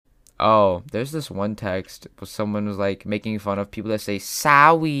Oh, there's this one text where someone was like making fun of people that say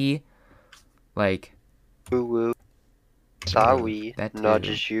 "sorry," like Woo woo. Sorry. that too.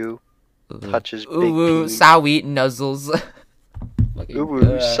 Nudges you. Touches big Ooh, peen. sorry, nuzzles. Ooh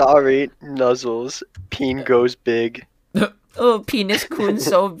woo. Sorry. Nuzzles. Peen goes big. Oh, penis coon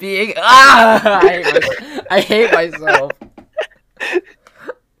so big. Ah, I hate myself.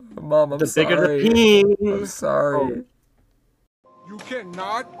 Mom, I'm The bigger the sorry. peen. I'm sorry. You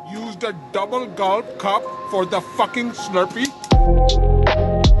cannot use the double gulp cup for the fucking Slurpee.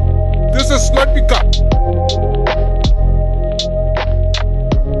 This is Slurpee cup.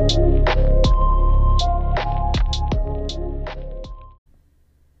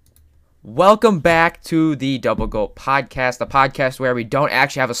 Welcome back to the Double Gulp Podcast, the podcast where we don't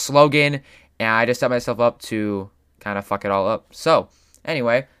actually have a slogan, and I just set myself up to kind of fuck it all up. So,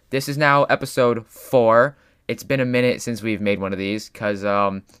 anyway, this is now episode 4. It's been a minute since we've made one of these, because,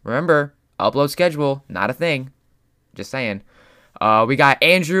 remember, upload schedule, not a thing. Just saying. We got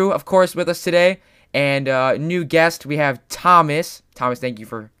Andrew, of course, with us today, and new guest, we have Thomas. Thomas, thank you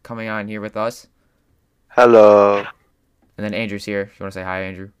for coming on here with us. Hello. And then Andrew's here. If you want to say hi,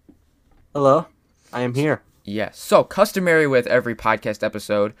 Andrew. Hello, I am here. Yes. So, customary with every podcast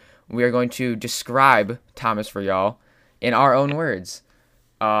episode, we are going to describe Thomas for y'all in our own words.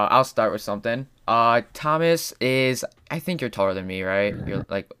 I'll start with something. Thomas is, I think you're taller than me, right? You're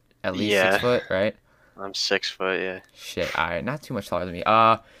like at least 6 foot, right? I'm 6 foot, yeah. Shit, alright, not too much taller than me.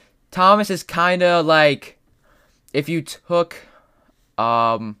 Thomas is kind of like if you took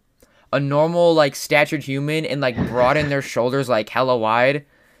a normal like statured human and like broadened their shoulders like hella wide.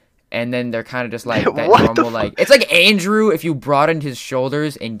 And then they're kind of just like that What normal, like... It's like Andrew if you broadened his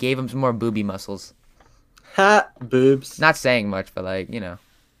shoulders and gave him some more booby muscles. Ha, boobs. Not saying much, but like, you know.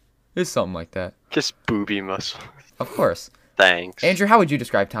 It's something like that. Just booby muscle. Of course. Thanks. Andrew, how would you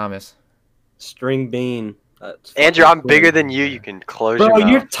describe Thomas? String bean. That's Andrew, I'm fucking bigger cool. than you. You can close Bro, your mouth.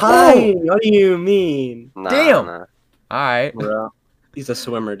 you're tiny. What do you mean? Nah, Damn. nah. Alright. Bro, he's a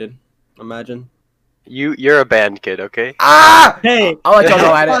swimmer, dude. Imagine. You're a band kid, okay? Ah! Hey, I'll let y'all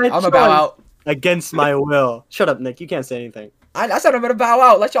go at it. my I'm gonna bow choice. out. Against my will. Shut up, Nick. You can't say anything. I said I'm gonna bow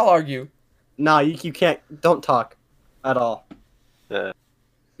out. Let y'all argue. Nah, you can't. Don't talk. At all. Yeah.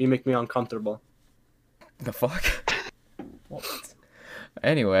 You make me uncomfortable. The fuck? What?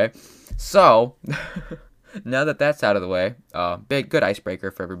 Anyway, so now that that's out of the way, good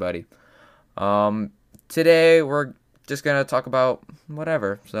icebreaker for everybody. Today we're just gonna talk about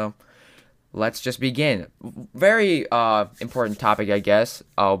whatever. So let's just begin. Very important topic, I guess.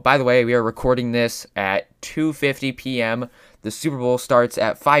 Oh, by the way, we are recording this at 2:50 p.m. The Super Bowl starts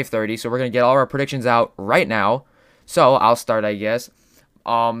at 5:30, so we're gonna get all our predictions out right now. So I'll start, I guess.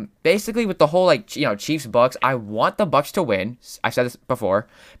 Basically with the whole Chiefs Bucks, I want the Bucks to win. I've said this before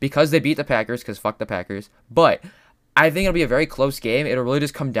because they beat the Packers. Because fuck the Packers. But I think it'll be a very close game. It'll really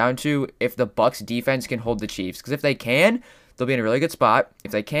just come down to if the Bucks defense can hold the Chiefs. Because if they can, they'll be in a really good spot.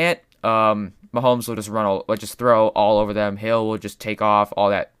 If they can't, Mahomes will just throw all over them. Hill will just take off, all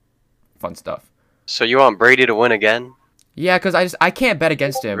that fun stuff. So you want Brady to win again? Yeah, because I can't bet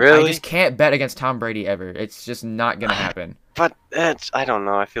against him. Really? I just can't bet against Tom Brady ever. It's just not gonna happen. But I don't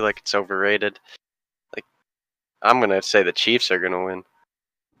know. I feel like it's overrated. Like, I'm gonna say the Chiefs are gonna win.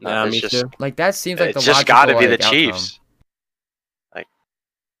 Yeah, it's me just, too. Like that seems like It's the just logical, gotta be the outcome. Chiefs. Like,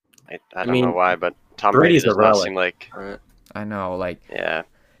 I don't mean, know why, but Tom Brady Brady's a does not relic. seem like. Alright. I know, like Yeah.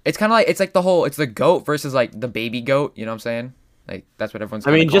 it's kind of like it's the GOAT versus like the baby GOAT. You know what I'm saying? Like that's what everyone's.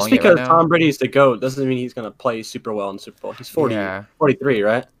 I mean, kinda just calling it because right now. Tom Brady's the GOAT doesn't mean he's gonna play super well in the Super Bowl. He's 40, Yeah. 43,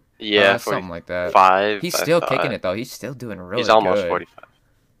 right? Yeah, something like that. 45. He's still kicking it though. He's still doing really. He's almost good. 45.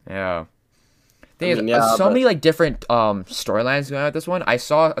 Yeah. I mean, yeah, so but- many like different storylines going on with this one. I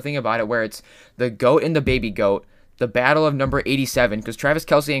saw a thing about it where it's the GOAT and the baby GOAT, the battle of number 87, because Travis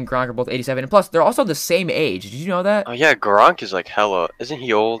Kelce and Gronk are both 87, and plus they're also the same age. Did you know that? Oh yeah, Gronk is like hella. Isn't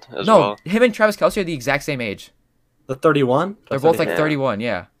he old as No, well? him and Travis Kelce are the exact same age. The 31? They're both like Yeah. 31,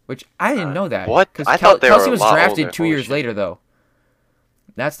 yeah. Which I didn't know that. What? Because I thought they were Kelce a was lot drafted older. 2 Holy years shit. later, though.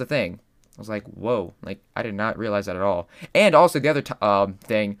 That's the thing. I was like, whoa. Like, I did not realize that at all. And also, the other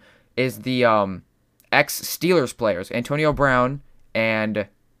thing is the ex-Steelers players. Antonio Brown and...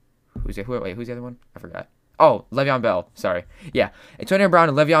 Who's the other one? I forgot. Oh, Le'Veon Bell. Sorry. Yeah. Antonio Brown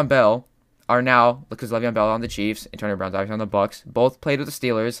and Le'Veon Bell are now... Because Le'Veon Bell on the Chiefs. Antonio Brown's obviously on the Bucks. Both played with the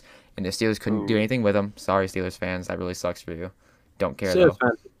Steelers. And the Steelers couldn't do anything with them. Sorry, Steelers fans. That really sucks for you. Don't care, though. Steelers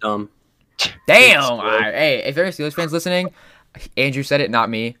fans are dumb. Damn! Steelers. Hey, if there are Steelers fans listening, Andrew said it, not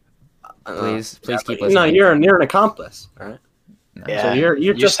me. Please keep listening. No, you're an accomplice, all right? Yeah. So you're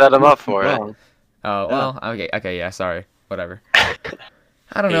you just set him up for it. wrong. Oh, well, okay, yeah, sorry. Whatever.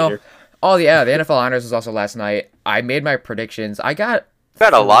 I don't know. Hater. Oh yeah, the NFL honors was also last night. I made my predictions. I got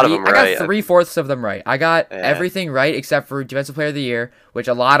Got a lot of them I right. got 3/4 of them right. I got Yeah. everything right except for Defensive Player of the Year, which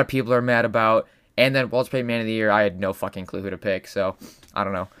a lot of people are mad about, and then Walter Payton Man of the Year. I had no fucking clue who to pick, so I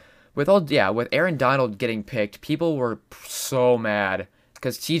don't know. With Aaron Donald getting picked, people were so mad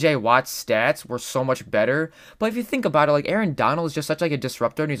because T.J. Watt's stats were so much better. But if you think about it, like Aaron Donald is just such like a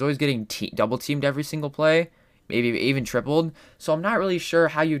disruptor, and he's always getting double teamed every single play, maybe even tripled. So I'm not really sure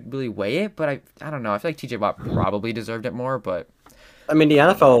how you'd really weigh it, but I don't know. I feel like T.J. Watt probably deserved it more, but. I mean, the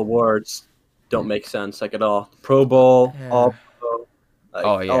NFL awards don't make sense like at all. Pro Bowl, Yeah. All Pro. Like,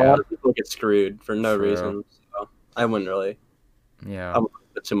 Oh, a yeah. lot of people get screwed for no True. reason. So I wouldn't really Yeah. I wouldn't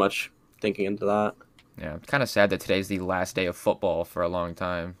put too much thinking into that. Yeah, it's kind of sad that today's the last day of football for a long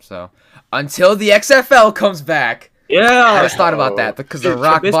time. So until the XFL comes back, Yeah, I just thought about that because The Dude,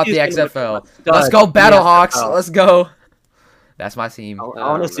 Rock bought the Trubisky's gonna XFL. become a Let's stud go in the Battlehawks. NFL. Let's go. That's my team. I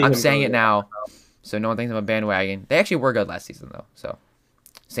want to see. I'm him saying go it to now, so no one thinks I'm a bandwagon. They actually were good last season though. So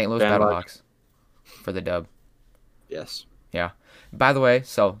St. Louis Bandwagon. Battlehawks for the dub. Yes. By the way,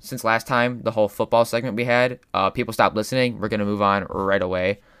 so since last time the whole football segment we had, people stopped listening. We're gonna move on right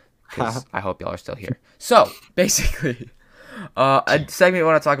away because I hope y'all are still here. So basically, a segment we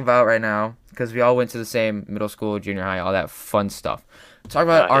want to talk about right now because we all went to the same middle school, junior high, all that fun stuff. Talk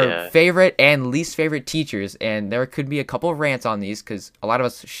about our favorite and least favorite teachers, and there could be a couple of rants on these because a lot of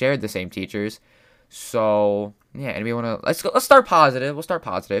us shared the same teachers. So yeah, anybody want to let's start positive. We'll start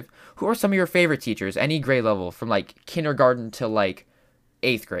positive. Who are some of your favorite teachers? Any grade level from like kindergarten to like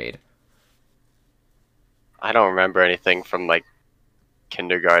 8th grade. I don't remember anything from like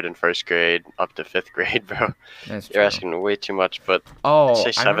kindergarten, 1st grade up to 5th grade, bro. That's You're true. asking way too much, but Oh,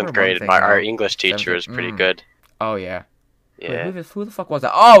 I'd say I remember 7th one grade. thing, Our though. English teacher was pretty good. Oh yeah. Wait, Yeah, who the fuck was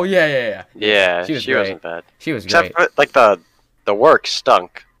that? Oh yeah. yeah, She was she great. wasn't bad. She was great. Except for like the work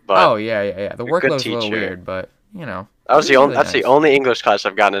stunk. But Oh yeah. The a good workload was a little teacher. weird, but you know. that was it the only. really That's the nice. only English class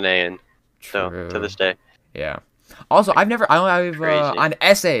I've gotten an A in. So True. to this day. Yeah. Also, I've Crazy. on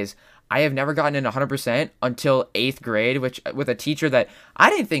essays, I have never gotten in 100% until 8th grade, which with a teacher that I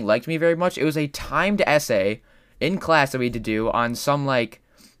didn't think liked me very much. It was a timed essay in class that we had to do on some like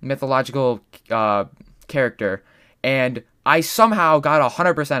mythological character, and I somehow got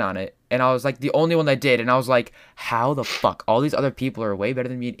 100% on it, and I was like the only one that did, and I was like, how the fuck? All these other people are way better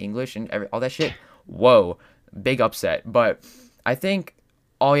than me in English and all that shit. Whoa, big upset. But I think,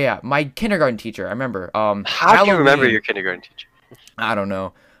 oh yeah, my kindergarten teacher. I remember. How do you remember Halloween- your kindergarten teacher? I don't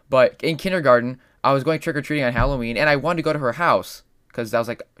know. But in kindergarten, I was going trick or treating on Halloween, and I wanted to go to her house because that was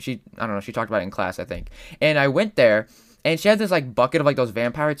like I don't know. She talked about it in class, I think. And I went there, and she had this like bucket of like those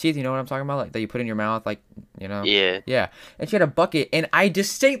vampire teeth. You know what I'm talking about? Like that you put in your mouth, like you know. Yeah. Yeah. And she had a bucket, and I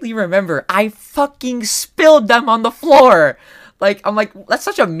distinctly remember I fucking spilled them on the floor. Like I'm like that's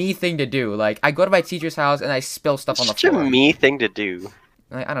such a me thing to do. Like I go to my teacher's house and I spill stuff on the Such a floor. me thing to do.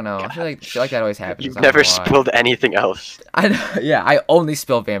 Like, I don't know. I feel like shit like that always happens. You've I don't never know why. spilled anything else. Yeah, I only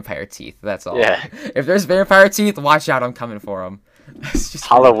spill vampire teeth. That's all. Yeah. If there's vampire teeth, watch out. I'm coming for them. It's just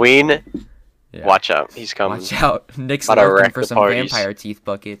Halloween, Yeah. watch out. He's coming. Watch out. Nick's About to looking wreck for the some parties. vampire teeth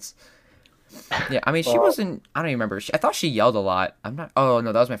buckets. Yeah, I mean, she wasn't. I don't even remember. I thought she yelled a lot. I'm not. Oh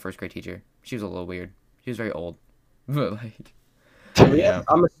no, that was my 1st grade teacher. She was a little weird. She was very old. But like, yeah.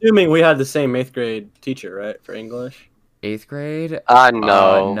 I'm assuming we had the same 8th grade teacher, right, for English. 8th grade.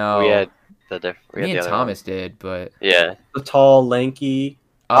 No. no. We had the we had Me the and other one. Thomas did, but Yeah. The tall, lanky.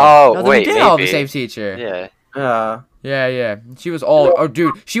 Oh, no, then wait, we did all the maybe. same teacher. Yeah. Yeah. She was all. Oh,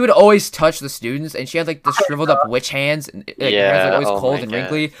 dude, she would always touch the students, and she had like the shriveled up witch hands, and like, her hands Yeah, like always oh cold my and God.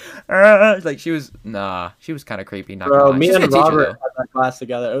 wrinkly. Like she was she was kind of creepy. Not gonna Bro, lie. me She's a and good teacher, Robert though. had that class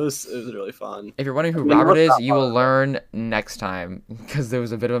together. It was really fun. If you're wondering who I mean, Robert what's is, that you will one? learn next time because there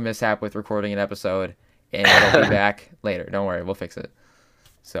was a bit of a mishap with recording an episode, and it'll be back later. Don't worry, we'll fix it.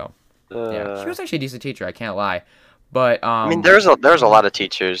 So yeah, she was actually a decent teacher. I can't lie, but I mean, there's a lot of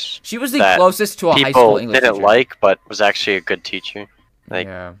teachers she was the that closest to a high people school English didn't teacher. like, but was actually a good teacher. Like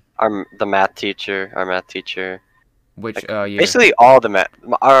yeah, our math teacher. which like, yeah, Basically, all the math.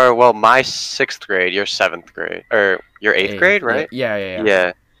 My 6th grade, your 7th grade, or your 8th grade, right? Yeah.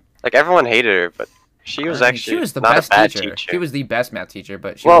 Yeah. Like everyone hated her, but she was I mean, actually she was the not best a bad teacher. teacher. She was the best math teacher,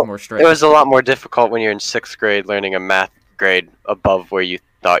 but she Well, was more strict. It was a lot more difficult when you're in 6th grade learning a math grade above where you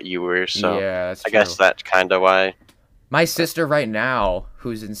thought you were. So yeah, that's I true. guess that's kind of why. My sister right now,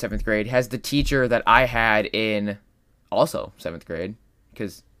 who's in 7th grade, has the teacher that I had in also 7th grade.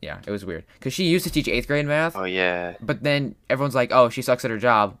 because yeah, it was weird. Because she used to teach 8th grade math, Oh yeah. but then everyone's like, "Oh, she sucks at her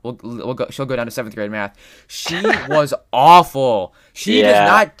job. She'll go down to 7th grade math." She was awful. She does Yeah,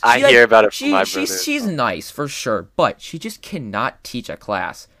 not. I She, like, hear about it from she, my she's brother. she's nice for sure, but she just cannot teach a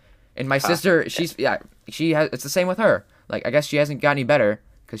class. And my sister, she has. It's the same with her. Like, I guess she hasn't got any better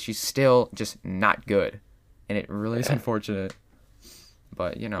because she's still just not good, and it really is unfortunate.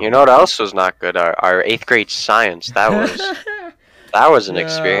 But you know. You know what else was not good? Our 8th grade science. That was an Yeah.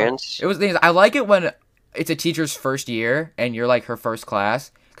 experience. It was. I like it when it's a teacher's first year and you're like her first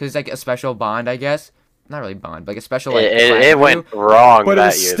class because it's like a special bond, I guess. Not really bond, but like a special like. class It for went you. wrong but it that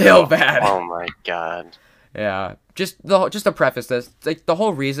was year. still though. bad. Oh my god. Yeah, just to preface this, like the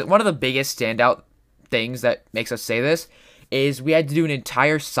whole reason, one of the biggest standout things that makes us say this is we had to do an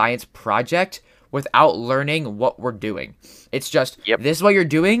entire science project without learning what we're doing. It's just Yep. this is what you're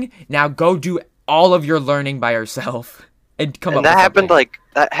doing. Now go do all of your learning by yourself and come up. And that with happened something.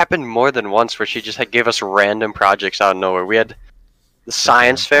 that happened more than once where she just gave us random projects out of nowhere. We had the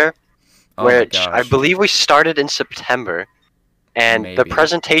science fair, Oh my which I gosh. believe we started in September, and the Maybe.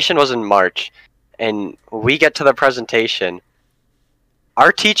 presentation was in March. And we get to the presentation.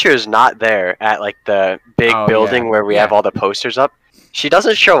 Our teacher is not there at like the big Oh, building yeah. where we Yeah. have all the posters up. She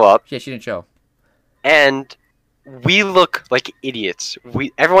doesn't show up, Yeah, she didn't show. and we look like idiots.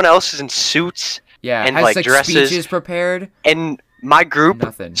 Everyone else is in suits, Yeah, And, has like, like dresses. speeches prepared. and my group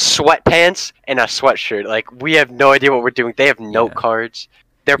Nothing. sweatpants and a sweatshirt. Like we have no idea what we're doing. They have note Yeah. cards.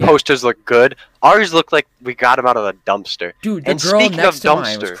 Their Yeah. posters look good. Ours look like we got them out of the dumpster. Dude, the And girl speaking next of to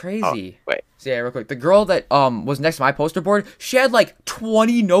mine was dumpster- crazy. Oh, wait. So yeah, real quick. The girl that was next to my poster board, she had like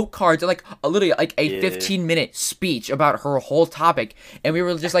 20 note cards and like literally like a Yeah. 15-minute speech about her whole topic. And we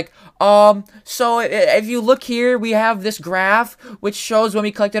were just like, so if you look here, we have this graph which shows when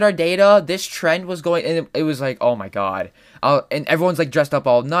we collected our data, this trend was going, and it was like, oh my god. And everyone's like dressed up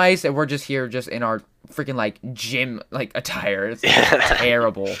all nice, and we're just here just in our freaking like gym like attire. It's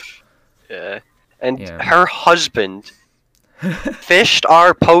terrible. Yeah. And Yeah. her husband fished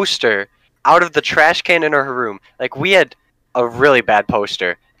our poster out of the trash can in her room. Like we had a really bad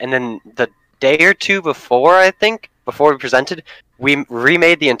poster, and then the day or two before, I think, before we presented, we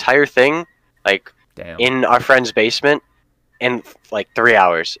remade the entire thing, like Damn. in our friend's basement, in like 3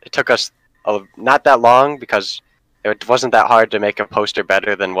 hours. It took us not that long because it wasn't that hard to make a poster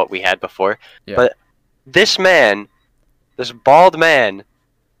better than what we had before. Yeah. But this man, this bald man,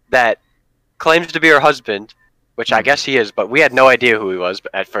 that claims to be her husband, which I guess he is, but we had no idea who he was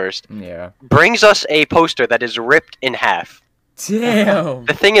at first, Yeah. brings us a poster that is ripped in half. Damn.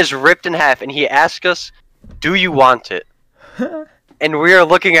 The thing is ripped in half, and he asks us, "Do you want it?" And we are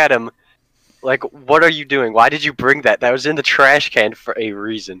looking at him like, "What are you doing? Why did you bring that? That was in the trash can for a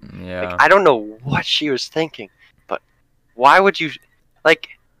reason." Yeah. Like, I don't know what she was thinking, but why would you? Like,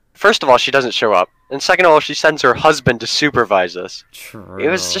 first of all, she doesn't show up, and second of all, she sends her husband to supervise us. True. It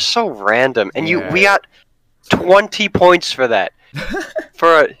was just so random, and Yeah. we got 20 points for that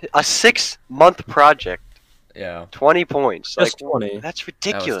for a 6-month project. Yeah. 20 points, Just like 20. that's That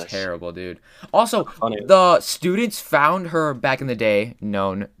ridiculous. was terrible, dude. Also, Funny. the students found her back in the day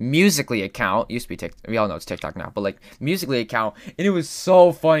known Musically account. Used to be TikTok. We all know it's TikTok now, but like Musically account, and it was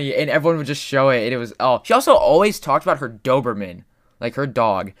so funny, and everyone would just show it, and it was She also always talked about her Doberman, like her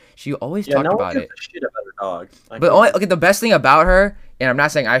dog. She always Yeah, talked no one about gives it. a shit about her dog. Like, But okay, the best thing about her, and I'm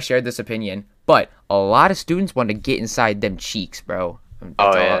not saying I shared this opinion, but a lot of students wanted to get inside them cheeks, bro.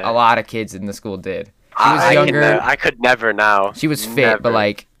 Oh, That's yeah. a lot of kids in the school did. She was I younger. I could never now. She was fit, but Never.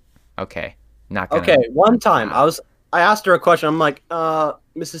 like, okay, not gonna. okay, one time I asked her a question. I'm like,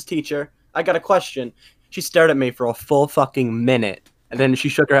 Mrs. Teacher, I got a question. She stared at me for a full fucking minute, and then she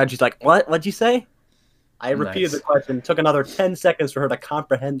shook her head. She's like, "What? What'd you say?" I repeated Nice. the question. It took another 10 seconds for her to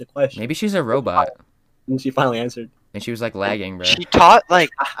comprehend the question, Maybe she's a robot, and she finally answered. and she was like lagging, bro. She taught like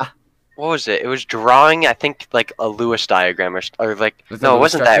what was it? It was drawing, I think, like a Lewis diagram or like With the no, it Lewis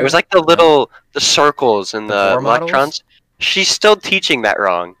wasn't that. It was structure? like the circles and The the Bohr models? electrons. She's still teaching that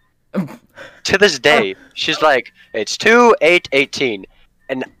wrong. To this day, she's like, it's 2, 8, 18,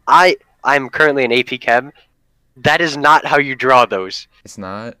 and I'm currently an AP Chem. That is not how you draw those. It's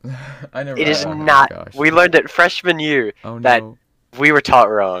not. I never. It is oh my not. gosh. We learned it freshman year. Oh that- no. We were taught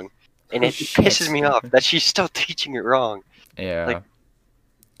wrong, and Oh, it shit. pisses me off that she's still teaching it wrong. Yeah. like, Or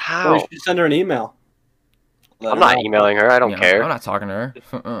How? you should just send her an email. Let I'm her not know. emailing her. I don't Yeah, care. I'm not talking to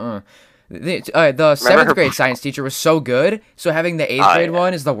her. The seventh her- grade science teacher was so good, so having the eighth Oh, grade yeah.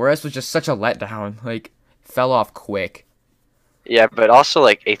 one is the worst. Was just such a letdown. Like, fell off quick. Yeah, but also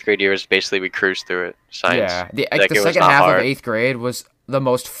like 8th grade year was basically we cruised through it. Science. Yeah, Like, the it was second not half hard. of 8th grade was the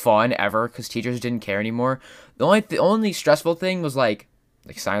most fun ever because teachers didn't care anymore. The only stressful thing was like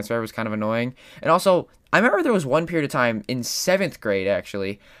Like science fair was kind of annoying. And also, I remember there was one period of time in 7th grade,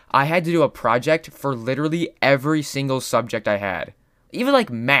 actually, I had to do a project for literally every single subject I had. Even like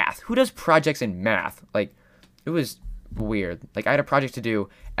math. Who does projects in math? Like, it was weird. Like, I had a project to do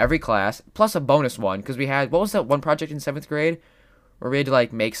every class, plus a bonus one, because we had, what was that one project in 7th grade? Where we had to,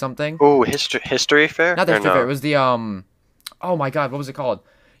 like, make something? Ooh, history fair? Not the Or history no? fair, it was the, oh my god, what was it called?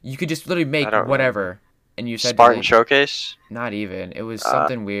 You could just literally make I don't whatever. And you said, Spartan like, Showcase? not even. It was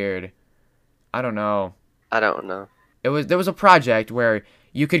something weird. I don't know. I don't know. There was a project where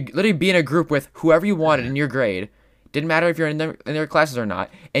you could literally be in a group with whoever you wanted in your grade. Didn't matter if you're in their classes or not,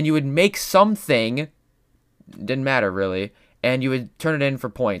 and you would make something. Didn't matter really, and you would turn it in for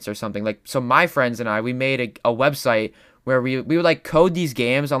points or something. Like, so my friends and I, we made a website where we would like code these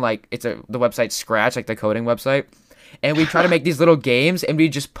games on, like, the website Scratch, like the coding website, and we try to make these little games and we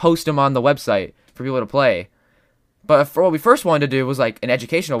just post them on the website for people to play. But for what we first wanted to do was like an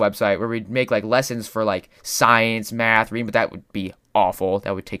educational website where we'd make like lessons for like science, math, reading, but that would be awful.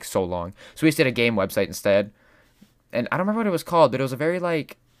 That would take so long. So we just did a game website instead. And I don't remember what it was called, but it was a very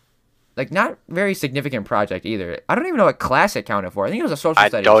like not very significant project either. I don't even know what class it counted for. I think it was a social I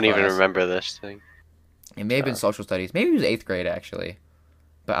studies don't even class. remember this thing. It may have been social studies. Maybe it was 8th grade actually.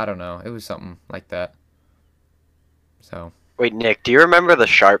 But I don't know. It was something like that. So. Wait, Nick, do you remember the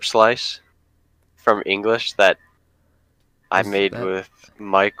sharp slice from English that I Was made that- with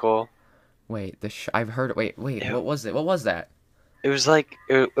Michael? Wait, I've heard. Wait. Ew. What was it? What was that? It was like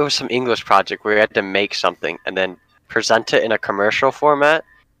it was some English project where you had to make something and then present it in a commercial format.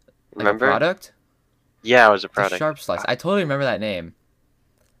 Like Remember? a product? Yeah, it was a The product. Sharp Slice. I totally remember that name.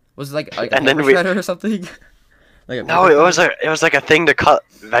 Was it like a And then paper we- shredder or something? Like a No, paper it was shredder? like a thing to cut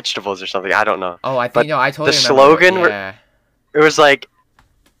vegetables or something. I don't know. Oh, I but think no. I totally the remember. slogan were- Yeah. It was like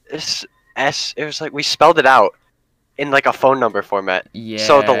this It was like we spelled it out in like a phone number format. Yeah.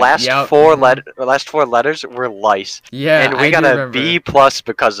 So the last yep, four mhm. last four letters were lice, Yeah, and we I got do a remember. B plus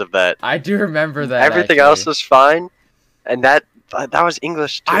because of that. I do remember that. Everything actually. else was fine, and that was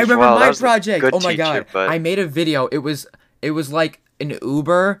English too. I as remember well. That my was a project. good Oh my teacher, god! but- I made a video. It was like an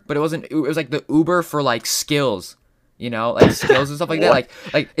Uber, but it wasn't. It was like the Uber for like skills. You know, like skills and stuff like that.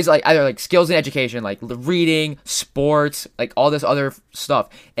 Like it's like either like skills in education, like reading, sports, like all this other stuff.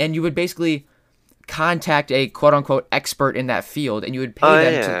 And you would basically contact a quote unquote expert in that field, and you would pay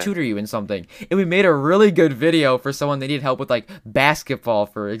them yeah. to tutor you in something. And we made a really good video for someone that needed help with like basketball,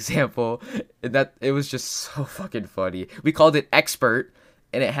 for example. And that it was just so fucking funny. We called it Expert.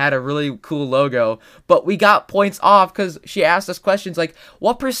 And it had a really cool logo, but we got points off because she asked us questions like,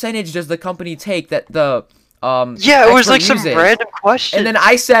 "What percentage does the company take that the Yeah, it was expert like some uses?" random question. And then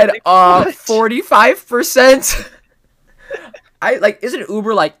I said, what? 45%. I like, isn't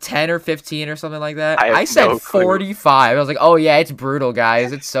Uber like 10 or 15 or something like that? I have I said no clue. 45. I was like, oh yeah, it's brutal,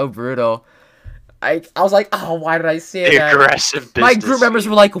 guys. It's so brutal. I was like, oh, why did I say that? aggressive business. My group members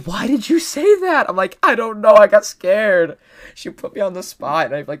were like, why did you say that? I'm like, I don't know. I got scared. She put me on the spot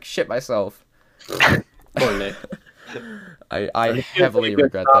and I like shit myself. Poor Nick. I heavily It's a good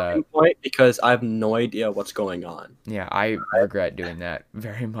regret that. stopping point because I have no idea what's going on. Yeah, I regret doing that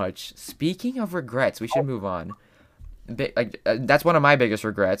very much. Speaking of regrets, we should move on. That's one of my biggest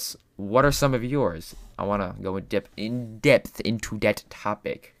regrets. What are some of yours? I want to go in depth into that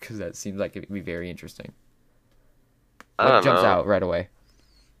topic because that seems like it would be very interesting. I What don't jumps know. out right away?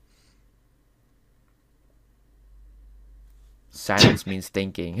 Silence means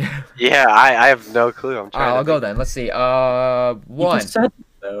thinking. Yeah, I have no clue. I'm Alright, trying. I'll to go think. then. Let's see. You One. just said it,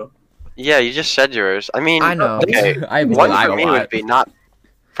 though. Yeah, you just said yours. I mean, I know. Okay, I one I for have a me lot. would be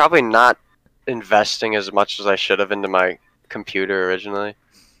probably not investing as much as I should have into my computer originally.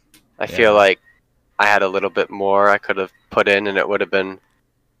 I feel Yeah. like I had a little bit more I could have put in, and it would have been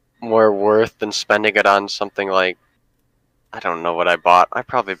more worth than spending it on something like, I don't know what I bought. I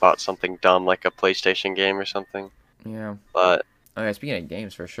probably bought something dumb like a PlayStation game or something. Yeah. But Okay, speaking of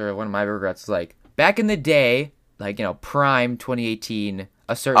games, for sure, one of my regrets is like back in the day, like Prime 2018,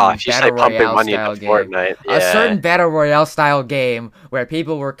 a certain if you say battle pumping royale money style into game, Fortnite, yeah. a certain battle royale style game where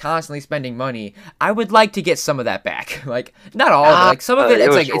people were constantly spending money, I would like to get some of that back. Like not all of it, like some of it, it it's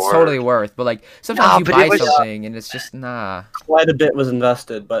was like it's totally worth, but like sometimes Nah, you but buy it was- something and it's just nah. Quite a bit was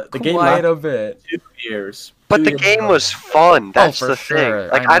invested, but the game Quite lasted a bit. 2 years. But 2 the years game ago. was fun. That's for the sure, thing.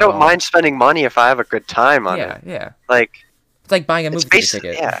 Like I I don't know. mind spending money if I have a good time on Yeah, it. yeah. Like It's like buying a it's movie theater basically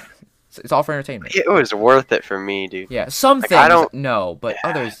ticket. yeah. It's all for entertainment. It was worth it for me, dude. Yeah, some Like, things I don't- no, but Yeah.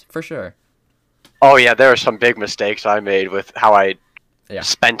 others for sure. Oh yeah, there were some big mistakes I made with how I Yeah.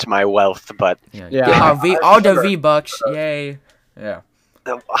 spent my wealth, but Yeah, Yeah, Get our all the sure. V-Bucks, yay. Yeah.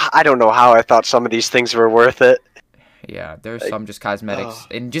 I don't know how I thought some of these things were worth it. Yeah, there's Like, some just cosmetics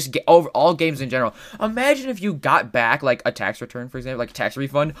and just over all games in general. Imagine if you got back like a tax return, for example, like a tax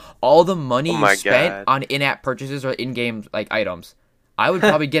refund, all the money Oh you my spent God. on in-app purchases or in-game like items. I would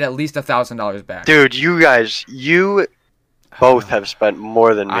probably get at least $1,000 back. Dude, you both have spent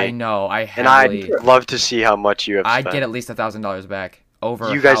more than me. I know. I And heavily. I'd love to see how much you have I'd spent. get at least $1,000 back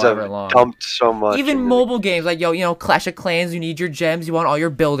over You guys however have long. dumped so much. Even into mobile games like Clash of Clans. You need your gems. You want all your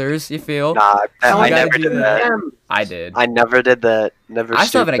builders. You feel? Nah, Someone I gotta never do did that. that. I did. I never did that. Never. I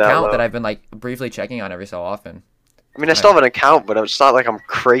still have an stooped account low. that I've been like briefly checking on every so often. I mean, I still have an account, but it's not like I'm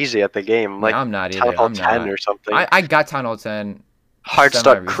crazy at the game. I'm like I'm not Town either. Hall I'm 10 not. or something. I got Town Hall 10. Heartstock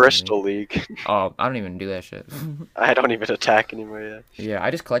semi-recently. Crystal League. Oh, I don't even do that shit. I don't even attack anymore yet. Yeah,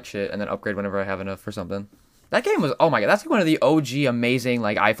 I just collect shit and then upgrade whenever I have enough for something. That game was, oh my god, that's like one of the OG amazing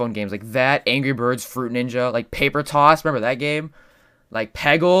like iPhone games. Like that, Angry Birds, Fruit Ninja, like Paper Toss. Remember that game? Like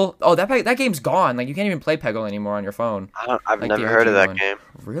Peggle. Oh, that game's gone. Like you can't even play Peggle anymore on your phone. I've Like never the heard of OG that one. game.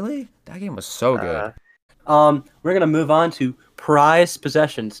 Really? That game was so good. We're gonna move on to prized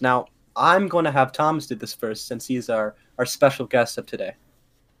possessions. Now, I'm going to have Thomas do this first since he's our special guest of today.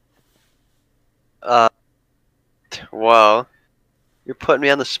 Well, you're putting me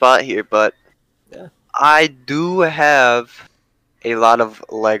on the spot here, but Yeah. I do have a lot of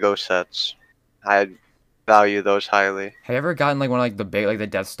Lego sets. I value those highly. Have you ever gotten like one of like the big, like the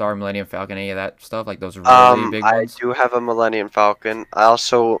Death Star, Millennium Falcon, any of that stuff? Like those really big I ones? do have a Millennium Falcon. I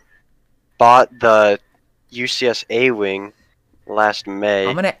also bought the UCS A-Wing last May.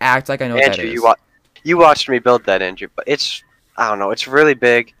 I'm gonna act like I know what that Andrew, is. you watched me build that, Andrew, but I don't know, it's really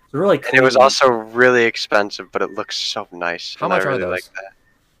big, It's really and it was clean. also really expensive, but it looks so nice. How and I much are really those? like that.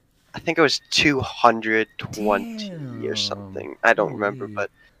 I think it was 220 or Damn. something. I don't remember, Holy.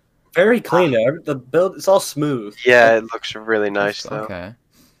 but very clean. The build, it's all smooth. yeah, it looks really nice though. Okay.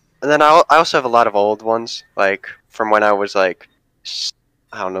 And then I also have a lot of old ones, like from when I was like,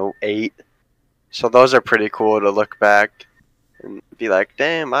 I don't know, 8. So those are pretty cool to look back and be like,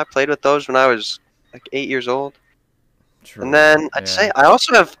 damn, I played with those when I was like 8 years old. True. And then I'd Yeah. say I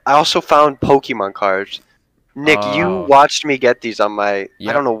also found Pokemon cards. Nick, you Oh. watched me get these on my I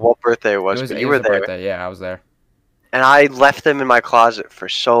Yep. don't know what birthday it was, It was, but it you was were a there. birthday. Yeah, I was there. And I left them in my closet for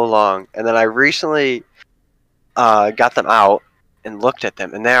so long, and then I recently got them out and looked at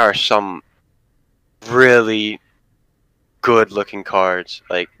them, and there are some really good looking cards,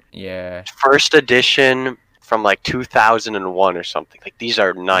 like Yeah. first edition from like 2001 or something. Like these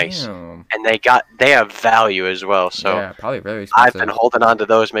are nice, Damn. and they have value as well. So yeah, probably really I've expensive. been holding on to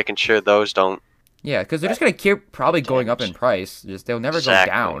those, making sure those don't. Yeah, because they're just gonna keep probably going up in Damage. price. Just they'll never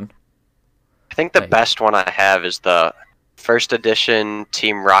Exactly. go down. I think the Like- best one I have is the first edition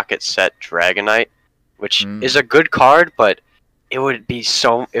Team Rocket set Dragonite, which Mm. is a good card, but it would be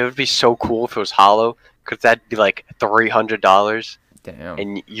so cool if it was hollow, because that'd be like $300, Damn.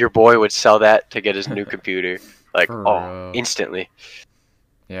 and your boy would sell that to get his new computer, like For real. instantly.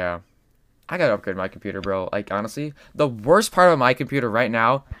 Yeah. I gotta upgrade my computer, bro. Like honestly, the worst part of my computer right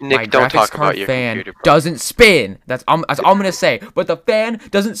now, Nick, my don't graphics talk card about your fan computer, bro. doesn't spin. That's all I'm gonna say. But the fan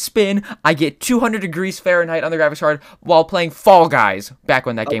doesn't spin. I get 200 degrees Fahrenheit on the graphics card while playing Fall Guys back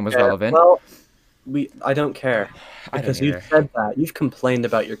when that game was Okay, relevant. Well, I don't care I don't because you either. said that you've complained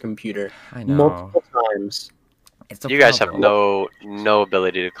about your computer I know. multiple times. It's a You guys have problem. no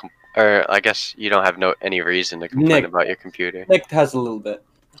ability to, or I guess you don't have any reason to complain Nick. about your computer. Nick has a little bit.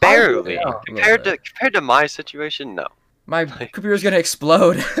 Barely. yeah, a little compared bit. to my situation, no. My computer's gonna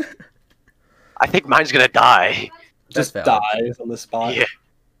explode. I think mine's gonna die. Just That's valid. dies on the spot. Yeah.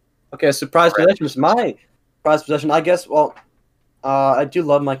 Okay, surprise possession is my prize possession. I guess. Well, I do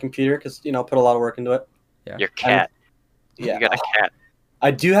love my computer because put a lot of work into it. Your cat. Yeah, You got a cat. I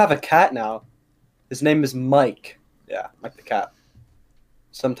do have a cat now. His name is Mike. Yeah, Mike the cat.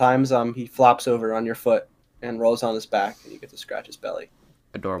 Sometimes he flops over on your foot and rolls on his back, and you get to scratch his belly.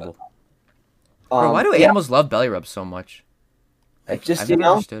 Adorable. Bro, why do yeah, animals love belly rubs so much? It just I've you never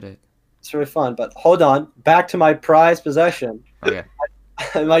know understood it. it's really fun. But hold on, back to my prized possession. Okay.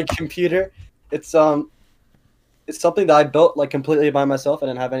 My computer. It's something that I built like completely by myself. I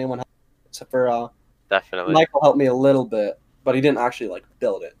didn't have anyone help except for Definitely. Michael helped me a little bit, but he didn't actually like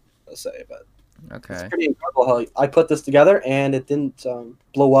build it. Let's say, but Okay. it's pretty incredible how I put this together and it didn't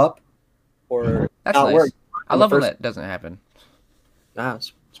blow up or That's not nice. work. I on the love when first- that doesn't happen. Nah,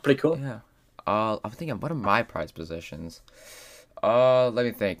 it's pretty cool. Yeah. I'm thinking, what are my prized possessions? Let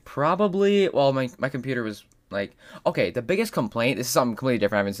me think. Probably, well, my computer was like, okay, the biggest complaint, this is something completely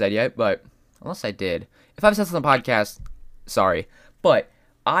different I haven't said yet, but unless I did. If I've said this on the podcast, sorry. But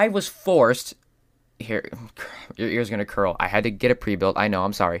I was forced, here, your ear's gonna curl. I had to get it pre-built. I know,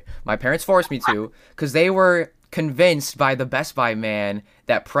 I'm sorry. My parents forced me to, because they were convinced by the Best Buy man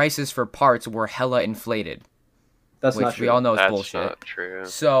that prices for parts were hella inflated, That's which not true. we all know is That's bullshit. not true.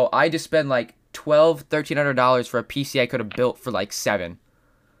 So I just spent like $1,300 for a PC I could have built for like $7.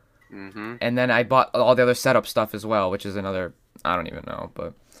 Mm-hmm. And then I bought all the other setup stuff as well, which is another, I don't even know,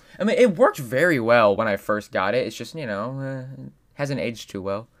 but I mean, it worked very well when I first got it. It's just, it hasn't aged too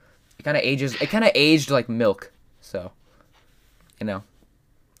well. It kind of aged like milk. So,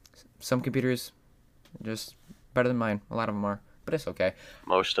 some computers are just better than mine. A lot of them are, but it's okay.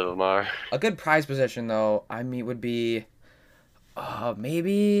 Most of them are. A good prize position though, I mean, would be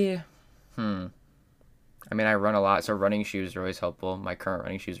maybe I mean, I run a lot, so running shoes are always helpful. My current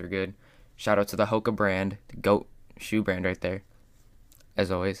running shoes are good. Shout out to the Hoka brand, the GOAT shoe brand right there,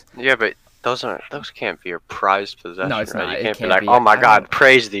 as always. Yeah, but those can't be your prized possession. No, it's right? not. You It can't be can't like, be. oh my I God, don't-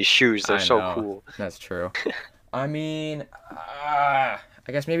 praise these shoes. They're I so know. cool. That's true. I mean, I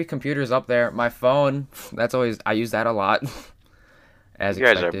guess maybe computers up there. My phone, that's always, I use that a lot. As You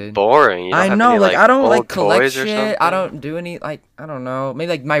guys expected. are boring. You don't I have know, any, like I don't old like collect toys or shit. I something? don't do any like I don't know. Maybe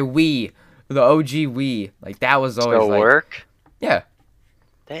like my Wii, the OG Wii. Like that was always Still like work? yeah.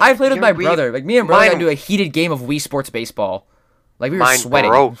 Dang, I played with your my Wii- brother. Like me and brother got mine- to do a heated game of Wii Sports Baseball. Like we were Mine sweating.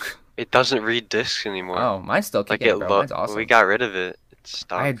 broke. It doesn't read discs anymore. Oh, mine's still like kicking, it bro. looked. Mine's awesome. We got rid of it. It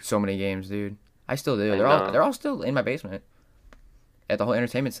stopped. I had so many games, dude. I still do. I They're know. all still in my basement. At the whole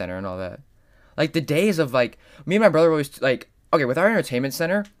entertainment center and all that. Like the days of like me and my brother were always like okay, with our entertainment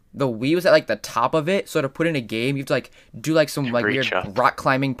center, the Wii was at like the top of it, so to put in a game, you have to like do like some like Reach weird up. rock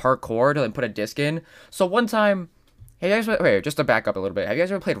climbing parkour to like put a disc in. So one time, have you guys wait, just to back up a little bit, have you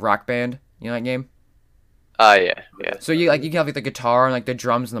guys ever played Rock Band? You know that game? Yeah. So you can have like the guitar and like the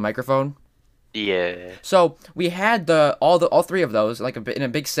drums and the microphone. Yeah. So we had all three of those like in a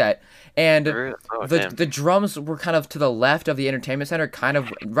big set, and Oh, the damn. the drums were kind of to the left of the entertainment center, kind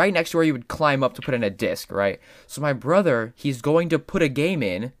of right next to where you would climb up to put in a disc, right? So my brother, he's going to put a game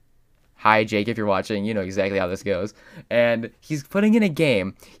in. Hi Jake, if you're watching, you know exactly how this goes. And he's putting in a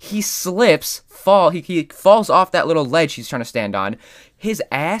game. He slips, he falls off that little ledge he's trying to stand on. His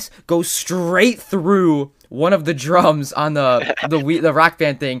ass goes straight through one of the drums on the Rock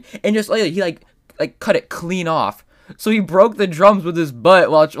Band thing, and just like he like cut it clean off. So he broke the drums with his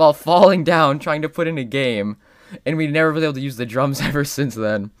butt while falling down trying to put in a game, and we never been able to use the drums ever since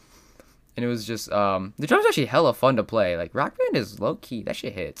then. And it was just the drums are actually hella fun to play. Like Rock Band is low key, that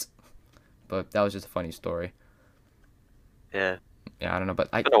shit hits. But that was just a funny story. Yeah. Yeah, I don't know, but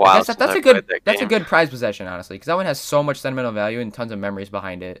I been a while guess since that's I a good played that that's a game. good prize possession, honestly, because that one has so much sentimental value and tons of memories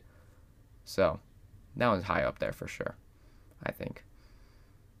behind it. So that one's high up there for sure, I think.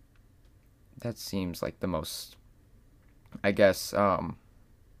 That seems like the most, I guess.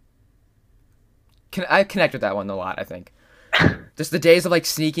 I connect with that one a lot. I think. Just the days of like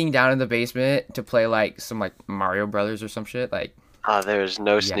sneaking down in the basement to play like some like Mario Brothers or some shit. Like There's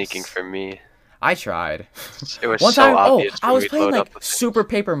no sneaking Yes. for me. I tried. It was One so time, obvious. I when was we'd playing load like up with Super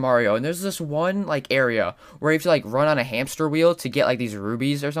Paper Mario, and there's this one like area where you have to like run on a hamster wheel to get like these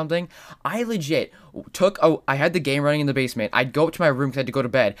rubies or something. I legit I had the game running in the basement. I'd go up to my room because I had to go to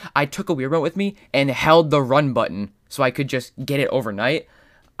bed. I took a Wii remote with me and held the run button so I could just get it overnight.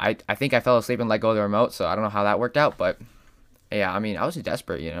 I think I fell asleep and let go of the remote, so I don't know how that worked out, but yeah, I mean, I was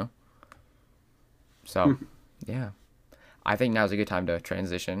desperate, you know. So, yeah. I think now's a good time to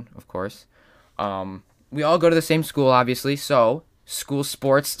transition, of course. We all go to the same school, obviously, so school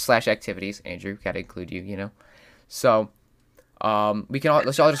sports / activities. Andrew, gotta include you, you know. So,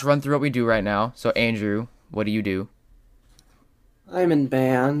 let's all just run through what we do right now. So, Andrew, what do you do? I'm in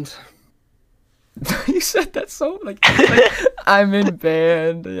band. You said that so like I'm in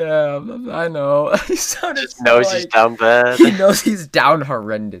band. Yeah, I know. He sounded Just knows so, he's like, down bad. He knows he's down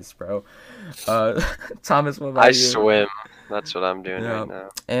horrendous, bro. Thomas, what about I you? swim. That's what I'm doing Yeah. right now.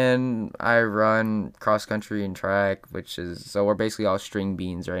 And I run cross country and track, so we're basically all string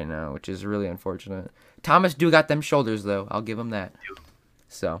beans right now, which is really unfortunate. Thomas do got them shoulders though. I'll give him that.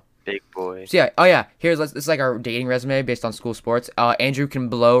 So Big boy. yeah. Oh yeah. This is like our dating resume based on school sports. Andrew can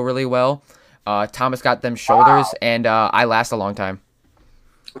blow really well. Thomas got them shoulders, and I last a long time.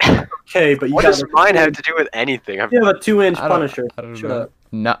 Okay, but you What got does mine have to do with anything? You have a 2-inch I don't- Punisher. I don't Shut know. up.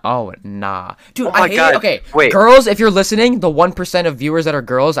 Nah. Dude, Oh I my hate God. it. Okay, Wait. girls, if you're listening, the 1% of viewers that are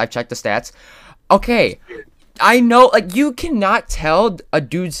girls, I've checked the stats. Okay, I know, like, you cannot tell a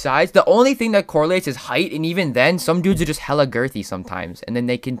dude's size. The only thing that correlates is height, and even then, some dudes are just hella girthy sometimes, and then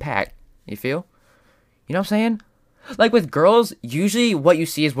they can pack. You feel? You know what I'm saying? Like, with girls, usually what you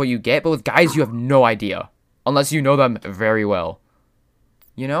see is what you get, but with guys, you have no idea. Unless you know them very well.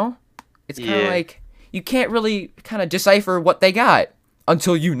 You know? It's kind of Yeah. like, you can't really kind of decipher what they got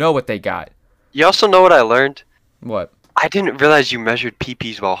until you know what they got. You also know what I learned? What? I didn't realize you measured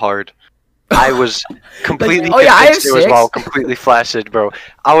peepees while hard. I was completely oh, yeah, I have convinced it was 6. while completely flaccid, bro.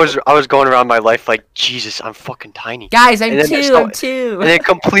 I was going around my life like, Jesus, I'm fucking tiny. Guys, I'm And then 2. so- I'm 2. And it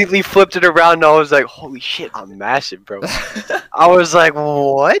completely flipped it around, and I was like, holy shit, I'm massive, bro. I was like,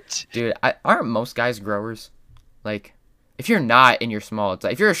 what? Dude, aren't most guys growers? Like, if you're not and you're small, it's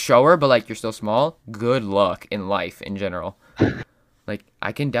like if you're a shower but like you're still small, good luck in life in general. Like,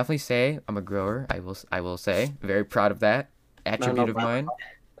 I can definitely say I'm a grower. I will say, very proud of that attribute of mine.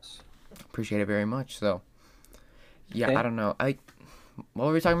 Appreciate it very much. So, yeah, Okay. I don't know. What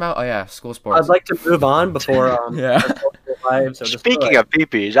were we talking about? Oh yeah, school sports. I'd like to move on before Yeah. our social lives. Or just Speaking of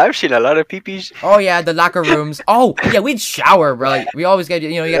peepees, I've seen a lot of peepees. Oh yeah, the locker rooms. Oh yeah, we'd shower, bro. Like, we always get,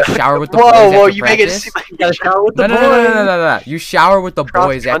 you gotta shower with the Whoa, boys whoa, after you make it practice. seem like you gotta shower with the No, boys. no, no, no, no, no, no. You shower with the Cross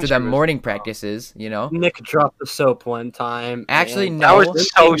boys after country them was- morning practices. You know. Nick dropped the soap one time. Actually, and- no. That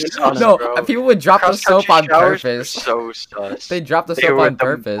was so sus, No, bro. people would drop the soap on Cross-country showers were purpose. So sus. They drop the They soap were on the-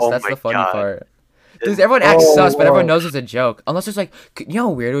 purpose. oh That's my the funny God. part. Dude, everyone acts Oh, sus, but everyone whoa. knows it's a joke. Unless it's like, you know how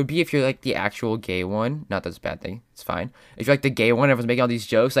weird it would be if you're like the actual gay one? Not that it's a bad thing. It's fine. If you're like the gay one, everyone's making all these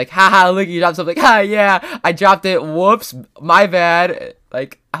jokes like, haha, look, you dropped something. Like, ha, yeah, I dropped it. Whoops, my bad.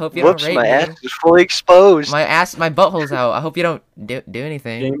 Like, I hope you Whoops, don't rate my me. ass is fully exposed. My ass, my butthole's out. I hope you don't do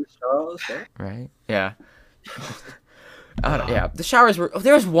anything. James Charles. yeah. Right? Yeah. Yeah, the showers were. Oh,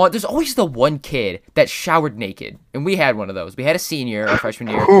 there's always the one kid that showered naked, and we had one of those. We had a senior, our freshman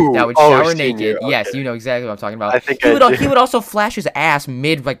year, Who? that would Oh, shower senior, naked. Yes, okay. you know exactly what I'm talking about. I think he I would. do. He would also flash his ass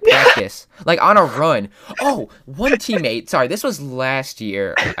mid like practice, like on a run. Oh, one teammate. Sorry, this was last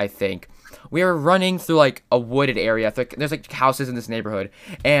year, I think. We were running through like a wooded area. There's like houses in this neighborhood,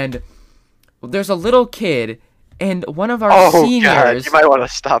 and there's a little kid, and one of our Oh god, seniors. you might want to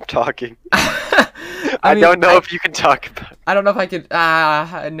stop talking. I mean, don't know if you can talk about. I don't know if I could.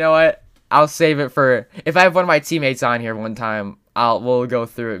 You know what? I'll save it for if I have one of my teammates on here one time. We'll go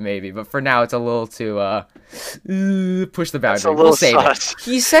through it maybe. But for now, it's a little too push the boundary. That's a We'll little save sus. it.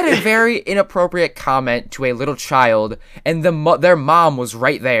 He said a very inappropriate comment to a little child, and their mom was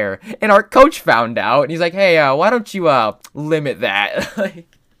right there, and our coach found out, and he's like, "Hey, why don't you limit that?" Like,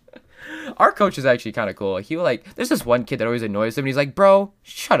 our coach is actually kind of cool. He will like, there's this one kid that always annoys him, and he's like, "Bro,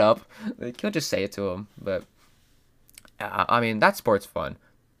 shut up." Like, he'll just say it to him. But I mean, that sport's fun.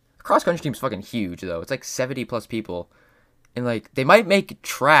 Cross country team's fucking huge though. It's like 70 plus people, and like they might make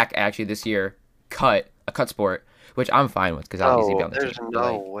track actually this year a cut sport, which I'm fine with because I'll easily be Oh, on the there's team. no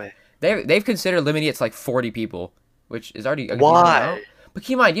Like, way. they've considered limiting it to like 40 people, which is already a decent Why? amount. But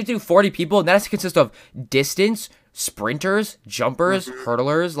keep in mind, you do 40 people, and that has to consist of distance, sprinters, jumpers,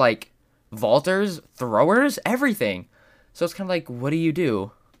 hurdlers, like vaulters, throwers, everything. So it's kind of like, what do you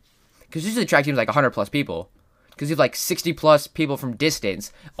do? Because usually the track team's like 100 plus people. Because you have like 60 plus people from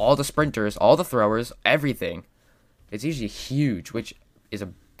distance, all the sprinters, all the throwers, everything. It's usually huge, which is a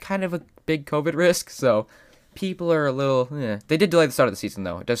kind of a big COVID risk. So people are a little. They did delay the start of the season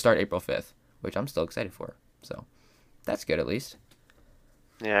though. It does start April 5th, which I'm still excited for. So that's good at least.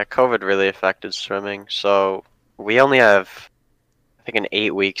 Yeah, COVID really affected swimming. So we only have, I think, an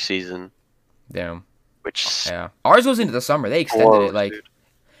 8-week season, Damn. which Yeah. Ours goes into the summer. They extended blows, it. Like dude.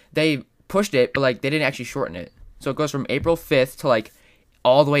 they pushed it, but like they didn't actually shorten it. So it goes from April 5th to like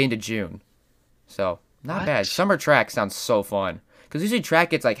all the way into June. So not What? bad. Summer track sounds so fun. Because usually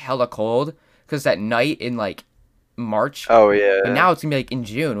track gets like hella cold because that night in like March. Oh yeah. And now it's gonna be like in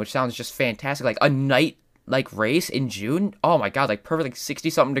June, which sounds just fantastic. Like a night like race in June. Oh my god, like perfect, like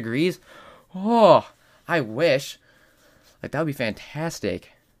 60 something degrees. Oh, I wish. Like that would be fantastic.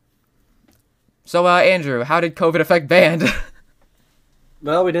 So Andrew, how did COVID affect band?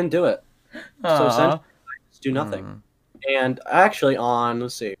 Well, we didn't do it. So Aw. essentially, just do nothing. And actually, on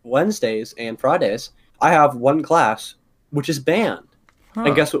let's see, Wednesdays and Fridays, I have one class, which is band. Huh.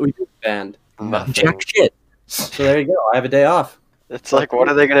 And guess what we do with band? Nothing. Jack shit. So there you go. I have a day off. It's like, what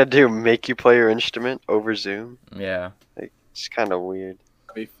are they gonna do? Make you play your instrument over Zoom? Yeah, It's kind of weird.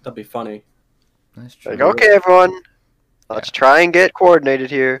 That'd be funny. that's true. Like, okay, everyone, let's try and get coordinated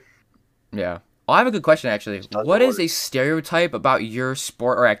here. Yeah. Oh, I have a good question actually. doesn't What is work. a stereotype about your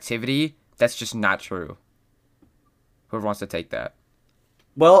sport or activity that's just not true? Whoever wants to take that.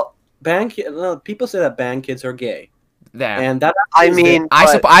 Well, people say that band kids are gay, That. and that I is- mean,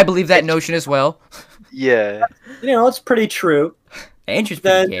 I believe that notion as well. yeah. it's pretty true. Andrew's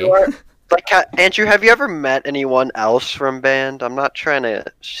Then pretty gay. you are, Like, Andrew, have you ever met anyone else from band? I'm not trying to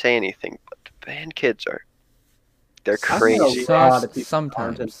say anything, but band kids they're I've met crazy. a lot of people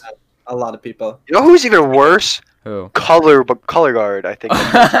Sometimes. aren't in band. A lot of people. You know who's even worse? Who? Color guard, I think.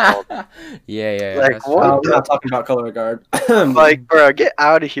 That's what it's called. Yeah. Like, that's what? true. We're not talking about color guard. Like, bro, get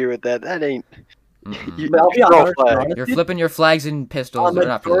out of here with that. That ain't. Mm-mm. But I'll be No honest, flag. honest, You're dude, flipping your flags and pistols, or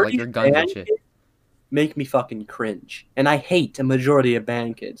not pistols, like your guns and band shit. kids make me fucking cringe, and I hate a majority of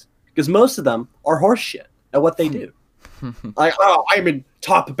band kids because most of them are horse shit at what they do. Like, oh, I'm in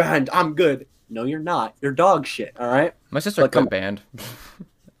top band, I'm good. No, you're not. You're dog shit. All right. My sister Like, quit come- band.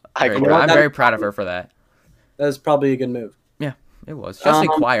 I Very quit. proud- I'm very proud of her for that. That is probably a good move. It was. She also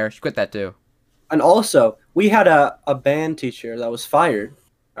did Um, choir. She quit that too. And also, we had a band teacher that was fired.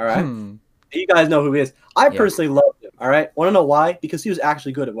 All right. Hmm. You guys know who he is. I Yeah. personally loved him. All right. Want to know why? Because he was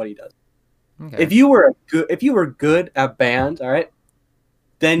actually good at what he does. Okay. If you were good at band, all right,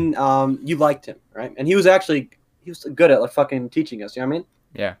 then you liked him, right? And he was good at like fucking teaching us. You know what I mean?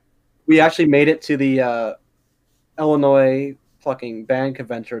 Yeah. We actually made it to the Illinois fucking band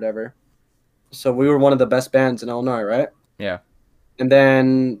convention or whatever. So we were one of the best bands in Illinois, right? Yeah. And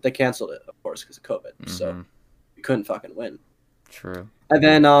then they canceled it, of course, because of COVID. So Mhm. we couldn't fucking win. True. And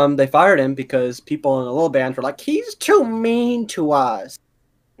then they fired him because people in a little band were like, he's too mean to us.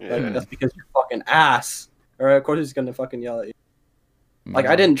 Like, Yeah. that's because you're fucking ass. All right, of course he's gonna fucking yell at you. Like,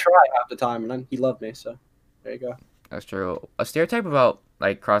 Yeah. I didn't try half the time, and then he loved me, so there you go. That's true. A stereotype about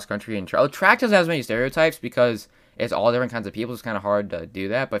like cross country and track doesn't have as many stereotypes because it's all different kinds of people. It's kind of hard to do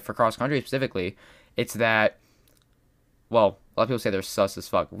that. But for cross country specifically, it's that. Well, a lot of people say they're sus as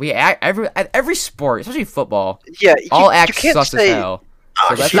fuck. We act at every sport, especially football, Yeah, all you act can't sus say, as hell. So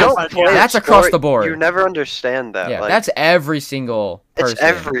Oh, that's you shit. not- don't play a that's across sport, the board. You never understand that. Yeah, like, that's every single person. it's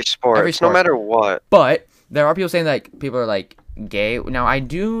every sport. Every It's no sport. matter what. But there are people saying like people are like gay. Now I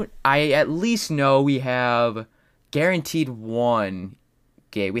at least know we have guaranteed one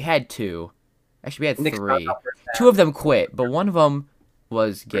gay. We had two. Actually, we had Nick's three. not up for that. Two of them quit, but one of them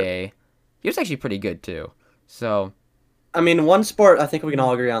was gay. He was actually pretty good too. So I mean, one sport I think we can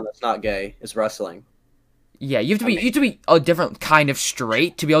all agree on that's not gay is wrestling. yeah, you have to be a different kind of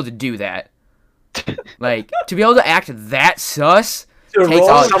straight to be able to do that. Like to be able to act that sus To takes roll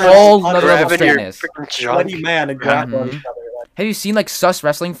a around whole on nother a level of Grabbing your straightness. freaking sweaty junk. man and grab on Mhm. each other. Have you seen like sus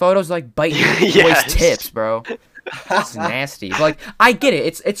wrestling photos like biting Yes. boys' tips, bro? It's nasty. But, like I get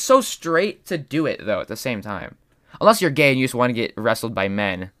it. It's so straight to do it though at the same time. Unless you're gay and you just want to get wrestled by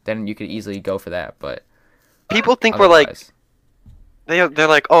men, then you could easily go for that. But People think we're like otherwise- they're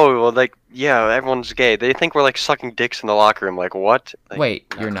like, oh well, like yeah, everyone's gay. They think we're like sucking dicks in the locker room. Like what? Like,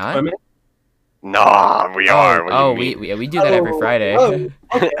 wait, you're not? Women? Nah, we are. What do you Oh, mean? we do that every Oh, Friday. oh,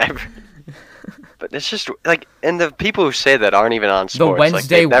 okay. But it's just like, and the people who say that aren't even on The sports. like,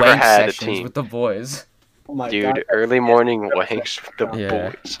 Wednesday they've never wank had a sessions team. with the boys. Oh my Dude, god. early morning wanks with the Yeah,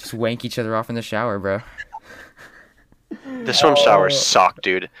 boys. just wank each other off in the shower, bro. The swim showers suck,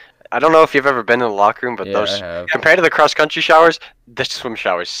 dude. I don't know if you've ever been in the locker room, but Yeah, I those have. compared to the cross country showers, the swim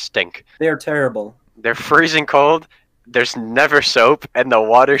showers stink. They are terrible. They're freezing cold. There's never soap, and the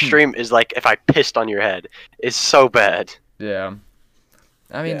water Hmm. stream is like if I pissed on your head. It's so bad. Yeah.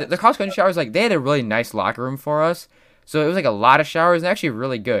 I mean, Yeah. the cross country showers, like, they had a really nice locker room for us. So it was, like, a lot of showers and actually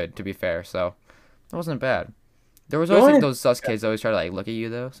really good, to be fair. So it wasn't bad. There was always, like, only- those sus kids always try to, like, look at you,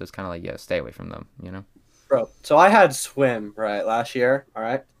 though. So it's kind of like, yeah, stay away from them, you know? Bro, so I had swim, right, last year, all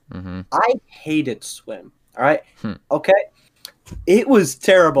right? Mm-hmm. I hated swim, all right? Hmm. Okay? It was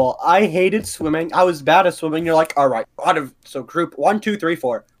terrible. I hated swimming. I was bad at swimming. You're like, all right, so group 1, 2, 3,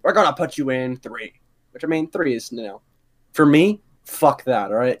 4. We're going to put you in 3. Which, I mean, 3 is, for me, fuck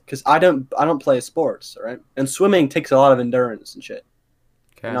that, all right? Because I don't play sports, all right? And swimming takes a lot of endurance and shit.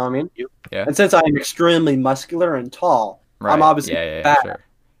 Okay. You know what I mean? Yeah. And since I'm extremely muscular and tall, Right. obviously yeah, bad. sure.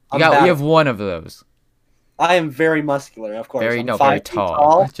 I'm You bad. have one of those. I am very muscular, of course. Very, I'm no, 5 very feet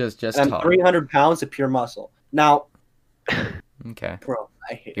tall. Just and I'm tall. 300 pounds of pure muscle. Now, Okay. bro,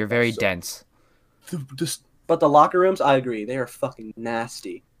 I hate You're it. very So- dense. But the locker rooms, I agree, they are fucking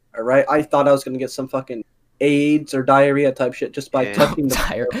nasty. All right, I thought I was gonna get some fucking AIDS or diarrhea type shit just by Yeah. touching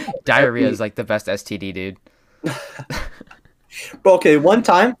the. Diarrhea is, like, the best STD, dude. But okay, one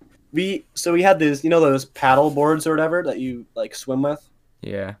time we had this, those paddle boards or whatever that you like swim with.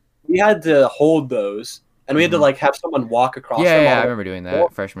 Yeah. We had to hold those, and we had to Mhm. like have someone walk across. Yeah, them yeah, all I the- remember doing Well,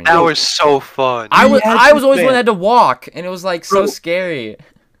 that freshman That year. was so fun. I was had I to was always the one swim. that had to walk, and it was like so Bro. scary.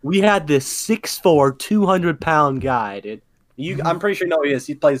 We had this 6'4", 200-pound guy, dude. I'm pretty sure you know who he is.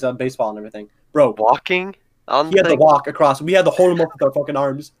 He plays baseball and everything, bro. Walking on He had to thing? walk across. We had to hold him up with our fucking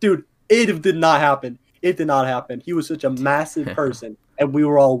arms. Dude, it did not happen. It did not happen. He was such a massive person, and we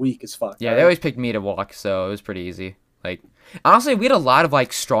were all weak as fuck. Yeah, all they right? always picked me to walk, so it was pretty easy. Like, honestly, we had a lot of,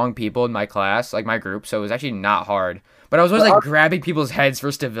 like, strong people in my class, like, my group, so it was actually not hard. But I was always, But like, our- grabbing people's heads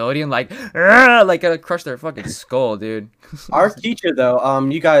for stability and, like, gonna crush their fucking skull, dude. Our teacher, though,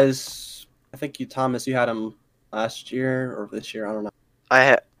 you guys, I think Thomas, you had him last year or this year. I don't know.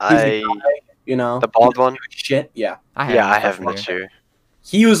 I He's a guy. You know, The bald one? Shit, yeah. Yeah, I have freshman him year. too.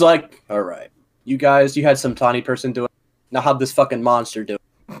 He was like, "All right, you guys, you had some tiny person do it. Now have this fucking monster do it."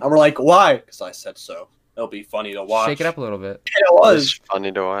 And we're like, "Why?" Because I said so. It'll be funny to watch. Shake it up a little bit. It It was was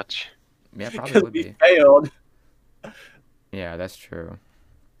funny to watch. Yeah, probably because would we be. failed. Yeah, that's true.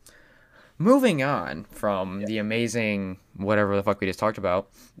 Moving on from the amazing whatever the fuck we just talked about,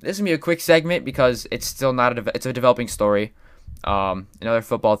 this is gonna be a quick segment because it's still not it's a developing story. Another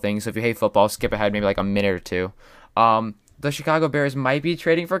football thing. So if you hate football, skip ahead maybe like a minute or two. The Chicago Bears might be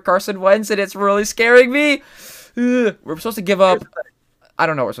trading for Carson Wentz, and it's really scaring me. Ugh. We're supposed to give up. I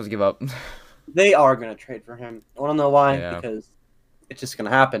don't know what we're supposed to give up. They are gonna trade for him. I want to know why? Yeah. Because it's just gonna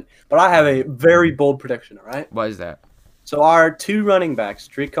happen. But I have a very bold prediction. All right. What is that? So our two running backs,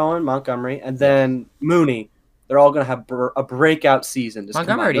 Tariq Cohen, Montgomery, and then Mooney, they're all going to have a breakout season. this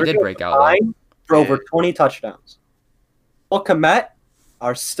Montgomery combined. already They're did gonna break out, combine for over Yeah. 20 touchdowns. Well, Komet,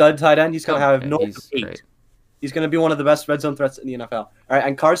 our stud tight end, he's going to have Yeah, north he's of 8. great. He's going to be one of the best red zone threats in the NFL. All right,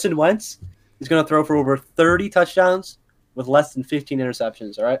 and Carson Wentz, he's going to throw for over 30 touchdowns with less than 15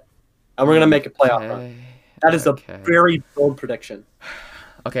 interceptions. All right, and we're going to make a playoff run. Okay. That is Okay. a very bold prediction.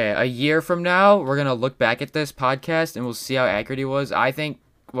 Okay, a year from now, we're gonna look back at this podcast and we'll see how accurate he was. I think,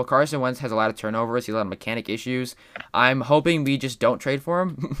 well, Carson Wentz has a lot of turnovers. He has a lot of mechanic issues. I'm hoping we just don't trade for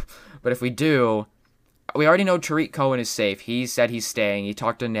him. But if we do, we already know Tariq Cohen is safe. He said he's staying. He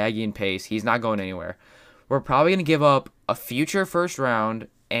talked to Nagy and Pace. He's not going anywhere. We're probably gonna give up a future first round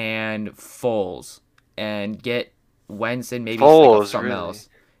and Foles and get Wentz and maybe stick up Foles, something really? else.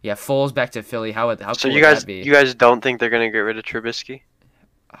 Yeah, Foles back to Philly. How So cool you would guys, that be? you guys don't think they're gonna get rid of Trubisky?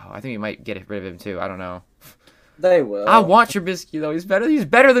 Oh, I think we might get rid of him too. I don't know. They will. I want Trubisky though. He's better. He's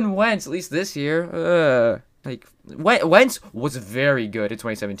better than Wentz at least this year. Like Wentz was very good in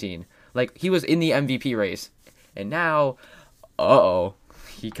 2017. Like he was in the MVP race, and now,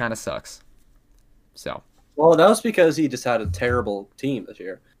 he kind of sucks. So Well, that was because he just had a terrible team this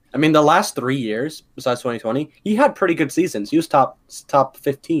year. I mean, the last 3 years, besides 2020, he had pretty good seasons. He was top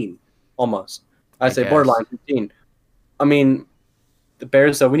 15, almost. I'd say guess. borderline 15. I mean, the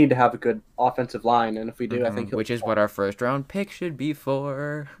Bears, though, we need to have a good offensive line, and if we do, I think he'll... which is what our first round pick should be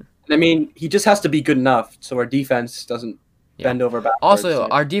for. I mean, he just has to be good enough so our defense doesn't Yeah. bend over backwards. Also,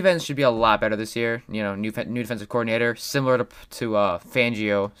 our defense should be a lot better this year. You know, new defensive coordinator, similar to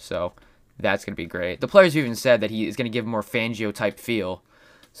Fangio. So that's gonna be great. The players even said that he is gonna give more Fangio type feel.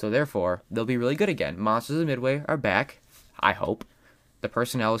 So therefore, they'll be really good again. Monsters of Midway are back. I hope. The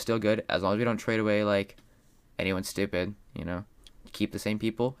personnel is still good as long as we don't trade away like anyone stupid. You know, keep the same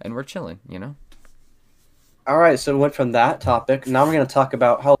people and we're chilling. You know. All right, so we went from that topic. Now we're going to talk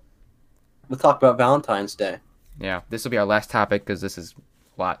about we'll talk about Valentine's Day. Yeah, this will be our last topic because this is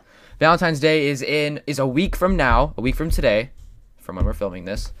a lot. Valentine's Day is a week from now, a week from today, from when we're filming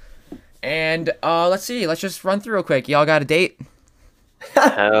this. And let's see, let's just run through real quick. Y'all got a date?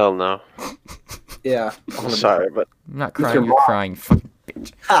 Hell no. Yeah. I'm sorry, but I'm not With crying. your You're mom. crying, fucking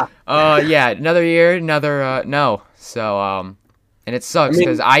bitch. Ha! Yeah, another year, another no. So and it sucks I mean-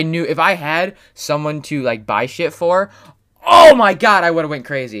 because I knew if I had someone to like buy shit for, oh my god, I would have went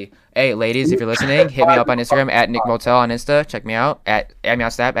crazy. Hey, ladies, if you're listening, hit me up on Instagram at Nick Motel on Insta. Check me out add me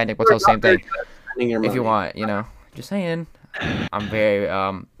on Snap at Nick Motel. Same thing. Spending your If you money. want, you know. Just saying. I'm very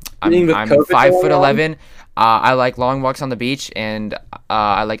Meaning with I'm COVID 5'11". I like long walks on the beach and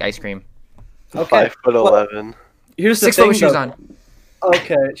I like ice cream. Okay. 5'11". Here's the 6 thing, foot with shoes though. on.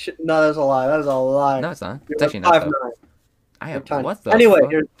 Okay. No, that's a lie. That is a lie. No, it's not. You're It's actually not. like Though. 5'9". I You're have tiny. what the Anyway,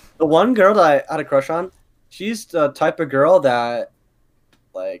 fuck? the one girl that I had a crush on, she's the type of girl that,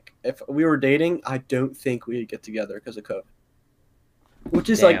 like, if we were dating, I don't think we'd get together because of COVID. Which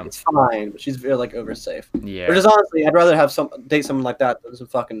is like, Damn. it's fine, but she's very like over safe. Yeah. Or just honestly, I'd rather have date someone like that than some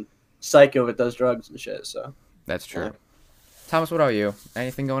fucking psycho that does drugs and shit. So That's true. Yeah. Thomas, what about you?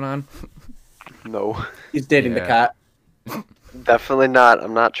 Anything going on? No, he's dating the Yeah. cat. definitely not.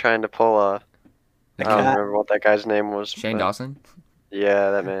 I'm not trying to pull a. The I don't cat. remember what that guy's name was. Shane but- Dawson?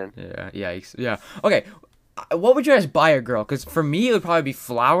 Yeah, that man. Yeah, yikes. Yeah. Okay. What would you guys buy a girl? Because for me, it would probably be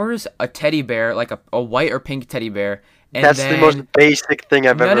flowers, a teddy bear, like a white or pink teddy bear. And That's then... the most basic thing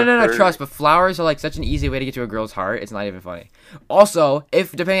I've No, ever no, heard. trust. But flowers are like such an easy way to get to a girl's heart. It's not even funny. Also,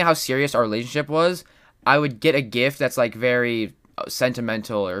 if depending on how serious our relationship was, I would get a gift that's like very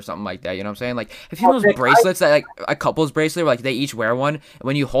sentimental or something like that. You know what I'm saying? Like, have you seen those Okay, bracelets that like a couple's bracelet where like they each wear one, and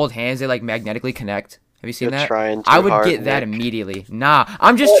when you hold hands, they like magnetically connect. Have you seen You're that? trying too I would hard, get that Nick. immediately. Nah,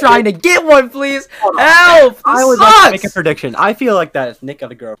 I'm just trying to get one, please. Help! This I would like to sucks! make a prediction. I feel like that if Nick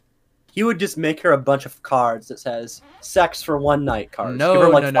got a girl, he would just make her a bunch of cards that says "sex for one night" cards. Give No, her,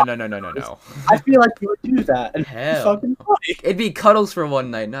 like, no. I feel like he would do that, and Hell. it's fucking funny. It'd be cuddles for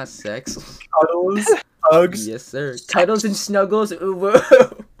one night, not sex. Cuddles, hugs. Yes, sir. Cuddles and snuggles. Ooh, whoa.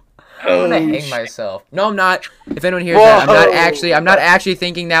 I'm gonna hang myself. No, I'm not. If anyone hears that, I'm not actually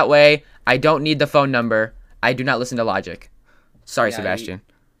thinking that way. I don't need the phone number. I do not listen to Logic. Sorry, Yeah, Sebastian.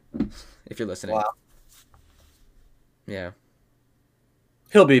 If you're listening. Wow. Yeah.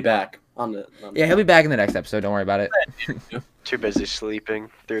 He'll be back on the. Yeah, he'll be back in the next episode. Don't worry about it. Too busy sleeping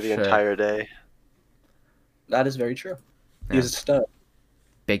through the Sure. entire day. That is very true. Yeah. He's a stud.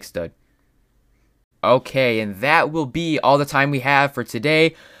 Big stud. Okay, and that will be all the time we have for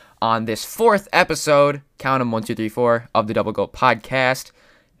today on this 4th episode, count them 1, 2, 3, 4, of the Double Goat Podcast.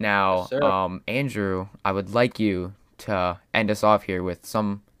 Now, Yes, sir. Andrew, I would like you to end us off here with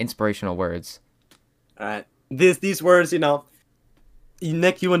some inspirational words. All right. These words,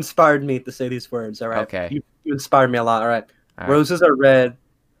 Nick, you inspired me to say these words. All right. Okay. You inspired me a lot. All right. All right. Roses are red,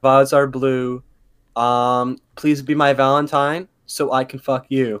 violets are blue. Please be my Valentine so I can fuck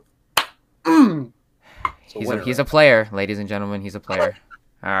you. He's a player, ladies and gentlemen. He's a player.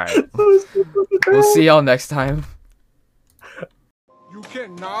 All right. We'll see y'all next time. You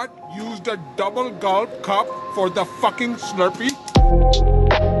cannot use the double gulp cup for the fucking Slurpee.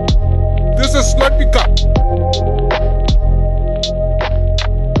 This is Slurpee cup.